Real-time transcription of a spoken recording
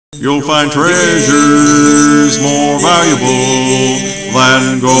You'll find treasures more valuable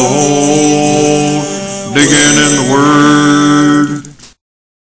than gold. Digging in the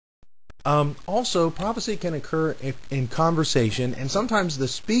Word. Also, prophecy can occur in conversation, and sometimes the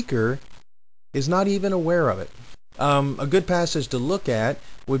speaker is not even aware of it. A good passage to look at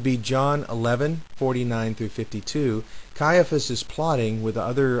would be John 11:49 through 52. Caiaphas is plotting with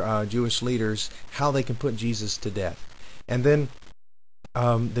other Jewish leaders how they can put Jesus to death. And then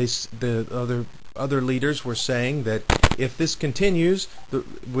the other leaders were saying that if this continues,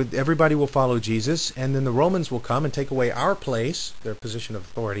 everybody will follow Jesus, and then the Romans will come and take away our place, their position of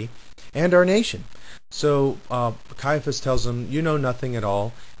authority, and our nation. So Caiaphas tells them, you know nothing at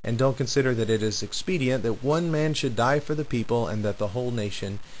all, and don't consider that it is expedient that one man should die for the people, and that the whole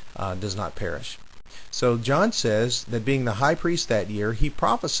nation does not perish. So John says that being the high priest that year, he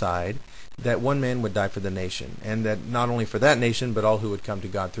prophesied that one man would die for the nation, and that not only for that nation, but all who would come to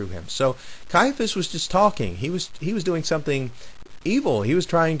God through him. So Caiaphas was just talking. He was doing something evil. He was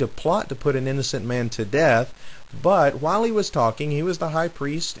trying to plot to put an innocent man to death. But while he was talking, he was the high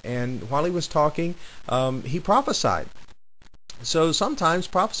priest, and while he was talking, he prophesied. So sometimes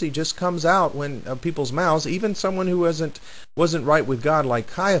prophecy just comes out when people's mouths, even someone who wasn't right with God like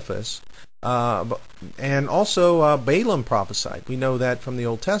Caiaphas, and also Balaam prophesied. We know that from the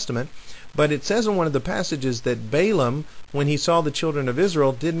Old Testament. But it says in one of the passages that Balaam, when he saw the children of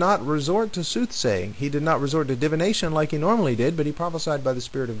Israel, did not resort to soothsaying. He did not resort to divination like he normally did, but he prophesied by the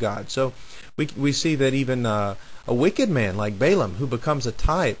Spirit of God. So we see that even a wicked man like Balaam, who becomes a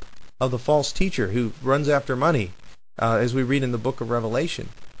type of the false teacher who runs after money, as we read in the book of Revelation,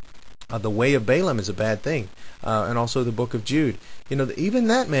 the way of Balaam is a bad thing, and also the book of Jude. Even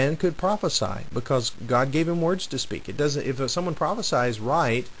that man could prophesy because God gave him words to speak. It doesn't. If someone prophesies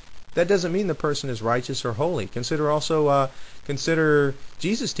right, that doesn't mean the person is righteous or holy. Consider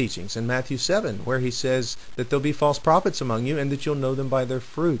Jesus' teachings in Matthew 7, where he says that there'll be false prophets among you, and that you'll know them by their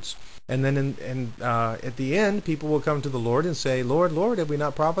fruits. And then at the end, people will come to the Lord and say, Lord, Lord, have we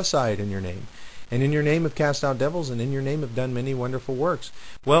not prophesied in your name? And in your name have cast out devils, and in your name have done many wonderful works.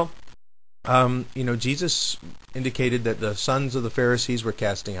 Well, Jesus indicated that the sons of the Pharisees were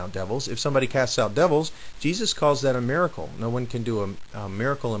casting out devils. If somebody casts out devils, Jesus calls that a miracle. No one can do a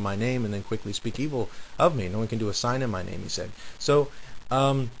miracle in my name and then quickly speak evil of me. No one can do a sign in my name, he said. So,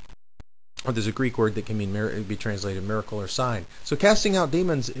 there's a Greek word that can be translated miracle or sign. So casting out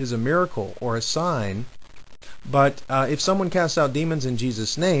demons is a miracle or a sign. But if someone casts out demons in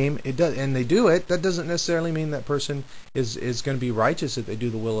Jesus' name, and they do it, that doesn't necessarily mean that person is going to be righteous if they do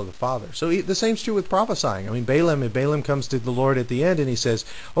the will of the Father. So the same's true with prophesying. I mean, if Balaam comes to the Lord at the end and he says,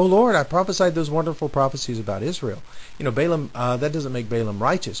 "Oh Lord, I prophesied those wonderful prophecies about Israel," Balaam, that doesn't make Balaam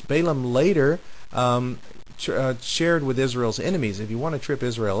righteous. Balaam later shared with Israel's enemies, if you want to trip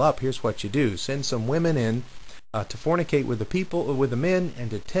Israel up, here's what you do: send some women in to fornicate with the men, and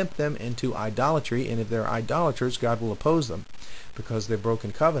to tempt them into idolatry. And if they're idolaters, God will oppose them because they've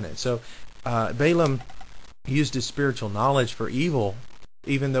broken covenant. So Balaam used his spiritual knowledge for evil,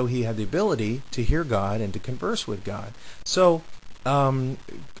 even though he had the ability to hear God and to converse with God. So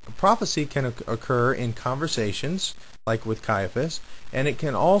prophecy can occur in conversations, like with Caiaphas, and it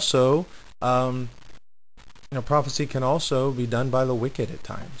can also prophecy can also be done by the wicked at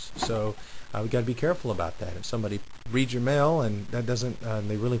times. So we've got to be careful about that. If somebody reads your mail and that doesn't,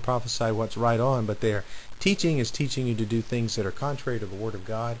 they really prophesy what's right on, but their teaching is teaching you to do things that are contrary to the Word of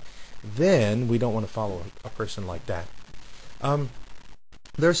God, then we don't want to follow a person like that.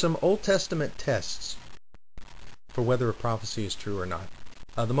 There's some Old Testament tests for whether a prophecy is true or not.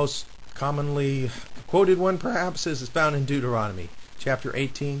 The most commonly quoted one, perhaps, is found in Deuteronomy, chapter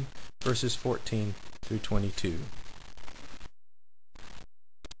 18, verses 14 through 22.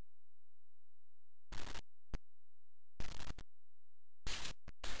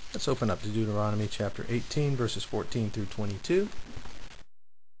 Let's open up to Deuteronomy chapter 18, verses 14 through 22.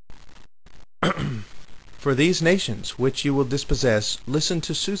 For these nations which you will dispossess listened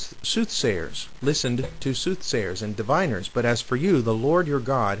to soothsayers and diviners, but as for you, the Lord your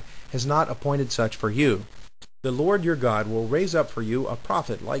God has not appointed such for you. The Lord your God will raise up for you a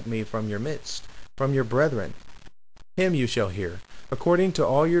prophet like me from your midst, from your brethren. Him you shall hear, according to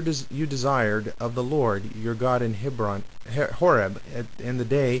all you desired of the Lord your God in Horeb in the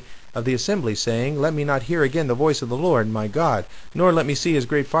day of the assembly, saying, Let me not hear again the voice of the Lord my God, nor let me see his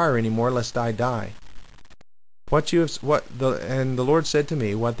great fire any more, lest I die. And the Lord said to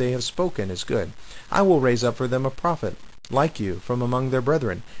me, What they have spoken is good. I will raise up for them a prophet like you from among their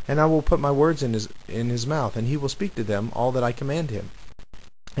brethren, and I will put my words in his mouth, and he will speak to them all that I command him.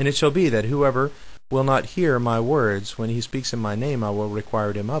 And it shall be that whoever will not hear my words, when he speaks in my name, I will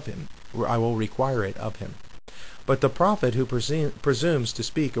require it of him. But the prophet who presumes to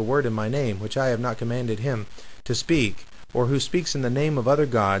speak a word in my name, which I have not commanded him to speak, or who speaks in the name of other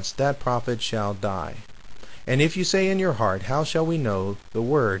gods, that prophet shall die. And if you say in your heart, how shall we know the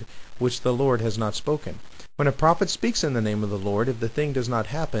word which the Lord has not spoken? When a prophet speaks in the name of the Lord, if the thing does not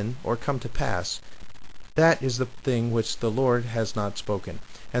happen or come to pass, that is the thing which the Lord has not spoken,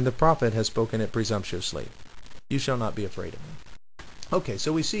 and the prophet has spoken it presumptuously. You shall not be afraid of him. Okay,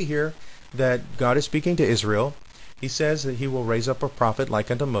 so we see here that God is speaking to Israel. He says that he will raise up a prophet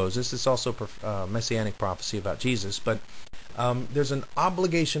like unto Moses. It's also messianic prophecy about Jesus, but there's an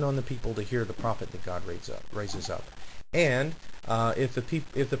obligation on the people to hear the prophet that God raises up. And if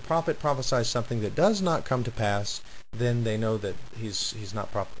the prophet prophesies something that does not come to pass, then they know that he's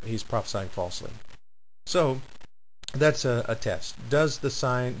prophesying falsely. So that's a test. Does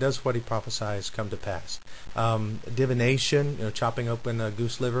what he prophesies come to pass? Divination, chopping open a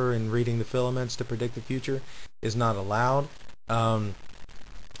goose liver and reading the filaments to predict the future, is not allowed.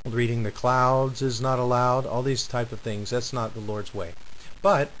 Reading the clouds is not allowed. All these type of things, that's not the Lord's way.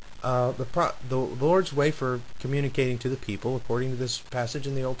 But the Lord's way for communicating to the people, according to this passage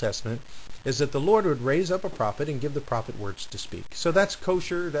in the Old Testament, is that the Lord would raise up a prophet and give the prophet words to speak. So that's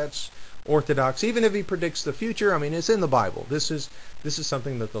kosher, that's orthodox. Even if he predicts the future, I mean, it's in the Bible. This is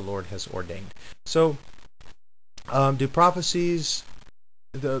something that the Lord has ordained. So do prophecies...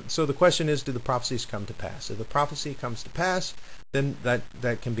 So the question is, do the prophecies come to pass? If the prophecy comes to pass, then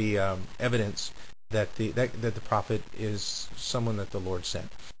that can be evidence that the prophet is someone that the Lord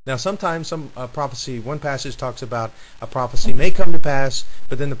sent. Now, sometimes one passage talks about a prophecy may come to pass,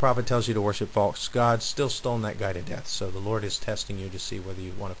 but then the prophet tells you to worship false gods, still stone that guy to death. So the Lord is testing you to see whether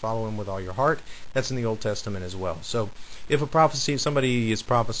you want to follow him with all your heart. That's in the Old Testament as well. So if somebody is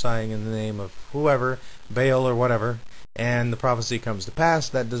prophesying in the name of whoever, Baal or whatever, and the prophecy comes to pass,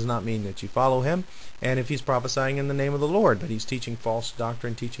 that does not mean that you follow him. And if he's prophesying in the name of the Lord, but he's teaching false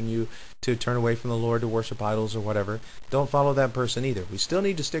doctrine, teaching you to turn away from the Lord, to worship idols or whatever, don't follow that person either. We still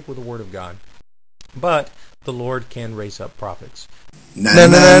need to stick with the Word of God. But the Lord can raise up prophets. We've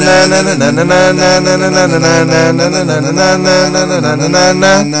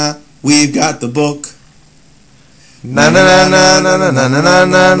got the book.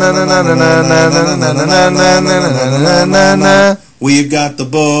 We've got the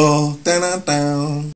book.